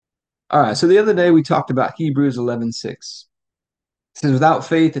All right, so the other day we talked about Hebrews 11:6. It says, without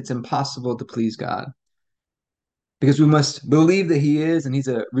faith, it's impossible to please God because we must believe that He is, and He's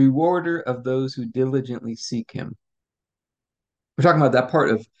a rewarder of those who diligently seek Him. We're talking about that part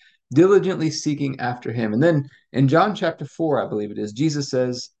of diligently seeking after Him. And then in John chapter 4, I believe it is, Jesus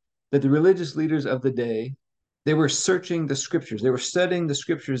says that the religious leaders of the day, they were searching the scriptures, they were studying the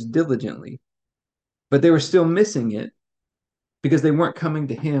scriptures diligently, but they were still missing it because they weren't coming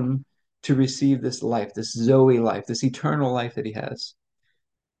to Him to receive this life, this Zoe life, this eternal life that He has.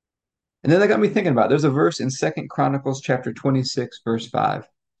 And then that got me thinking about it. There's a verse in Second Chronicles chapter 26, verse 5,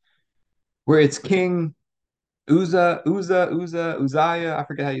 where it's King Uzziah, I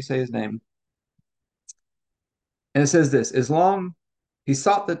forget how you say his name. And it says this, as long he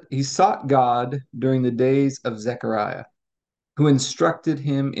sought God during the days of Zechariah, who instructed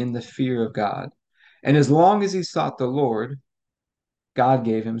him in the fear of God. And as long as he sought the Lord, God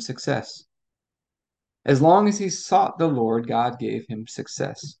gave him success. As long as he sought the Lord, God gave him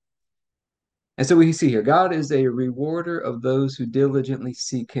success. And so we see here, God is a rewarder of those who diligently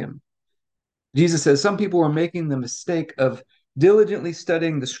seek him. Jesus says some people are making the mistake of diligently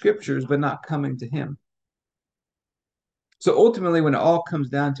studying the scriptures, but not coming to him. So ultimately, when it all comes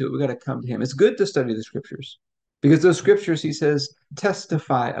down to it, we got to come to him. It's good to study the scriptures because those scriptures, he says,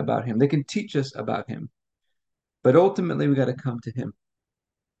 testify about him. They can teach us about him. But ultimately, we got to come to him.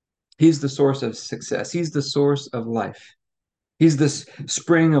 He's the source of success. He's the source of life. He's this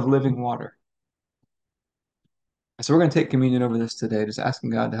spring of living water. So we're going to take communion over this today, just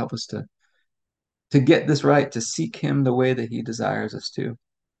asking God to help us to get this right, to seek him the way that he desires us to.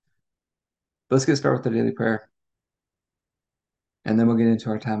 But let's get started with the daily prayer, and then we'll get into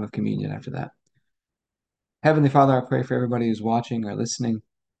our time of communion after that. Heavenly Father, I pray for everybody who's watching or listening,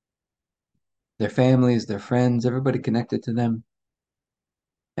 their families, their friends, everybody connected to them,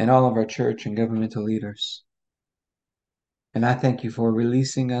 and all of our church and governmental leaders. And I thank you for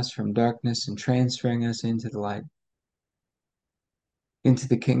releasing us from darkness and transferring us into the light, into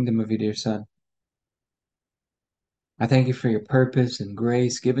the kingdom of your dear Son. I thank you for your purpose and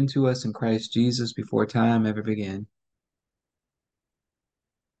grace given to us in Christ Jesus before time ever began.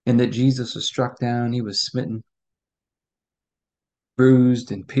 And that Jesus was struck down, he was smitten,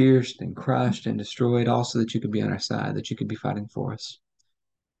 bruised and pierced and crushed and destroyed, also that you could be on our side, that you could be fighting for us.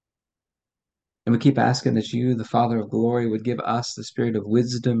 And we keep asking that you, the Father of glory, would give us the spirit of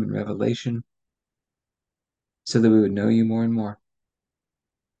wisdom and revelation so that we would know you more and more.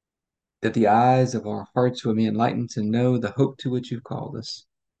 That the eyes of our hearts will be enlightened to know the hope to which you've called us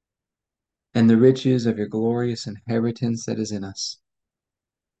and the riches of your glorious inheritance that is in us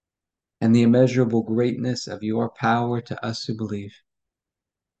and the immeasurable greatness of your power to us who believe.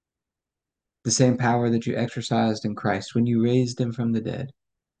 The same power that you exercised in Christ when you raised him from the dead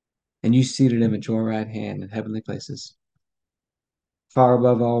and you seated him at your right hand in heavenly places, far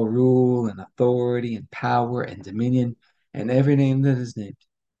above all rule and authority and power and dominion and every name that is named,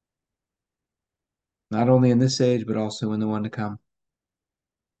 not only in this age, but also in the one to come.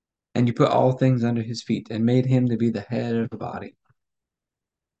 And you put all things under his feet and made him to be the head of the body,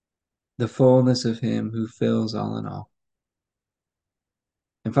 the fullness of him who fills all in all.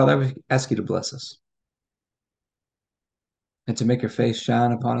 And Father, I would ask you to bless us and to make your face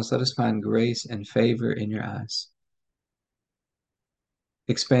shine upon us. Let us find grace and favor in your eyes.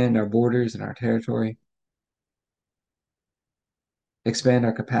 Expand our borders and our territory. Expand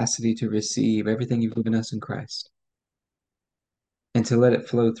our capacity to receive everything you've given us in Christ and to let it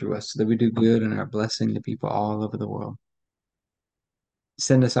flow through us so that we do good and are blessing to people all over the world.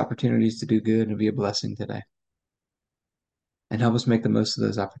 Send us opportunities to do good and be a blessing today. And help us make the most of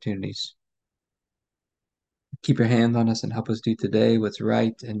those opportunities. Keep your hand on us and help us do today what's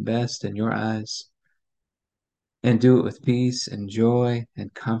right and best in your eyes. And do it with peace and joy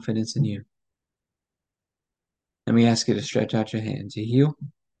and confidence in you. And we ask you to stretch out your hand to heal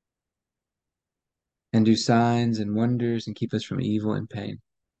and do signs and wonders and keep us from evil and pain.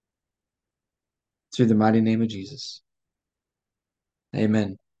 Through the mighty name of Jesus.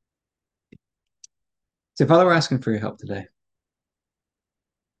 Amen. So, Father, we're asking for your help today.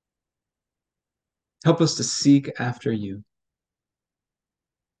 Help us to seek after you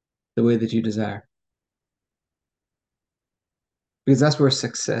the way that you desire. Because that's where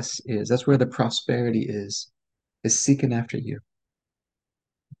success is. That's where the prosperity is seeking after you.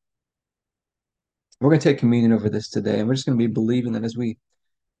 We're going to take communion over this today, and we're just going to be believing that as we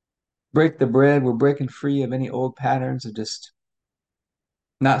break the bread, we're breaking free of any old patterns of just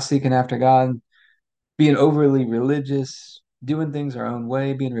not seeking after God, being overly religious, doing things our own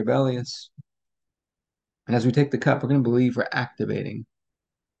way, being rebellious. And as we take the cup, we're going to believe we're activating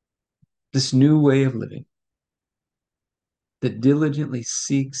this new way of living that diligently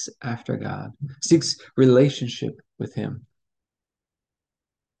seeks after God, seeks relationship with Him.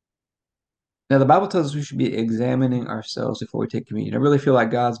 Now, the Bible tells us we should be examining ourselves before we take communion. I really feel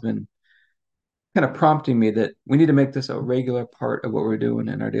like God's been kind of prompting me that we need to make this a regular part of what we're doing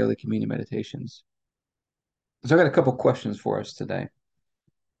in our daily communion meditations. So I got a couple questions for us today.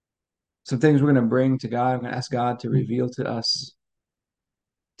 Some things we're going to bring to God. I'm going to ask God to reveal to us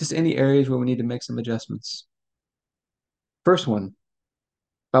just any areas where we need to make some adjustments. First one,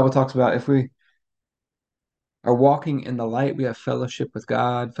 Bible talks about if we are walking in the light, we have fellowship with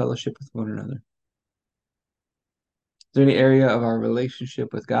God, fellowship with one another. Is there any area of our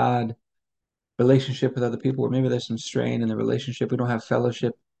relationship with God, relationship with other people, where maybe there's some strain in the relationship? We don't have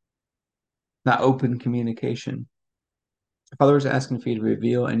fellowship, not open communication. Father, is asking for you to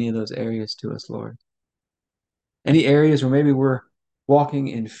reveal any of those areas to us, Lord. Any areas where maybe we're walking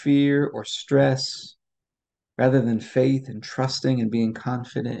in fear or stress rather than faith and trusting and being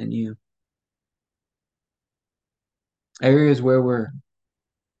confident in you. Areas where we're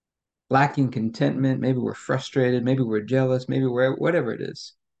lacking contentment, maybe we're frustrated, maybe we're jealous, maybe we're whatever it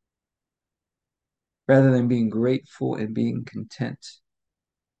is, rather than being grateful and being content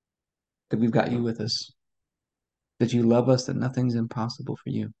that we've got you with us, that you love us, that nothing's impossible for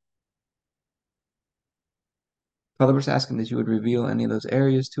you. Father, we're just asking that you would reveal any of those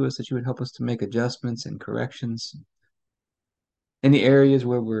areas to us, that you would help us to make adjustments and corrections. Any areas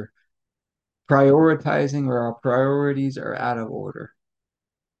where we're prioritizing or our priorities are out of order.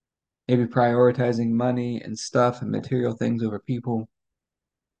 Maybe prioritizing money and stuff and material things over people,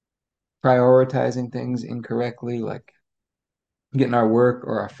 prioritizing things incorrectly, like getting our work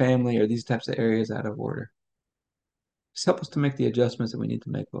or our family or these types of areas out of order. Just help us to make the adjustments that we need to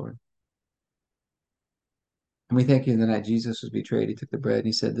make, Lord. And we thank you the night Jesus was betrayed, he took the bread and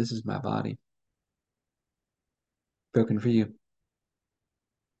he said, "This is my body, broken for you.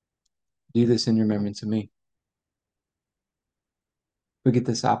 Do this in remembrance of me." We get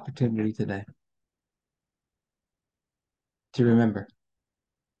this opportunity today to remember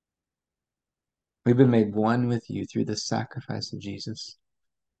we've been made one with you through the sacrifice of Jesus.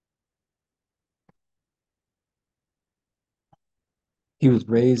 He was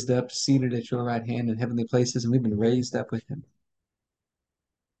raised up, seated at your right hand in heavenly places, and we've been raised up with him.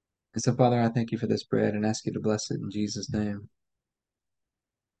 And so, Father, I thank you for this bread and ask you to bless it in Jesus' name.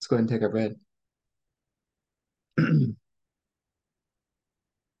 Let's go ahead and take our bread.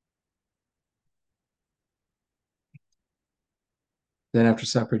 Then, after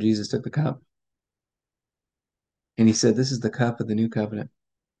supper, Jesus took the cup and he said, "This is the cup of the new covenant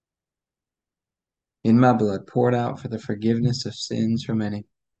in my blood, poured out for the forgiveness of sins for many."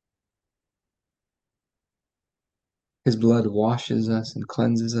 His blood washes us and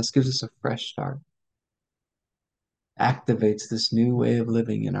cleanses us, gives us a fresh start, activates this new way of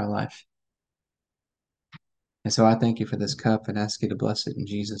living in our life. And so I thank you for this cup and ask you to bless it in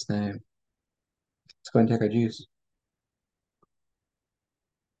Jesus' name. Let's go ahead and take our juice.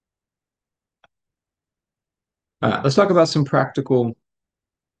 All right, let's talk about some practical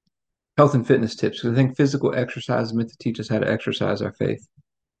health and fitness tips, because I think physical exercise is meant to teach us how to exercise our faith.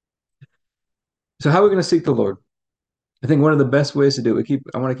 So how are we going to seek the Lord? I think one of the best ways to do it,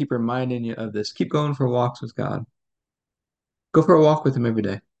 I want to keep reminding you of this. Keep going for walks with God. Go for a walk with him every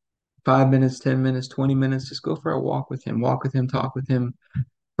day. 5 minutes, 10 minutes, 20 minutes. Just go for a walk with him. Walk with him, talk with him,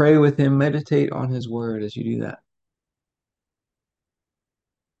 pray with him, meditate on his word as you do that.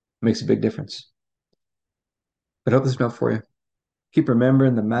 It makes a big difference. But I hope this is enough for you. Keep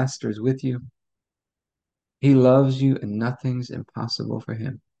remembering the master is with you. He loves you and nothing's impossible for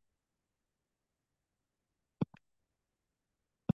him.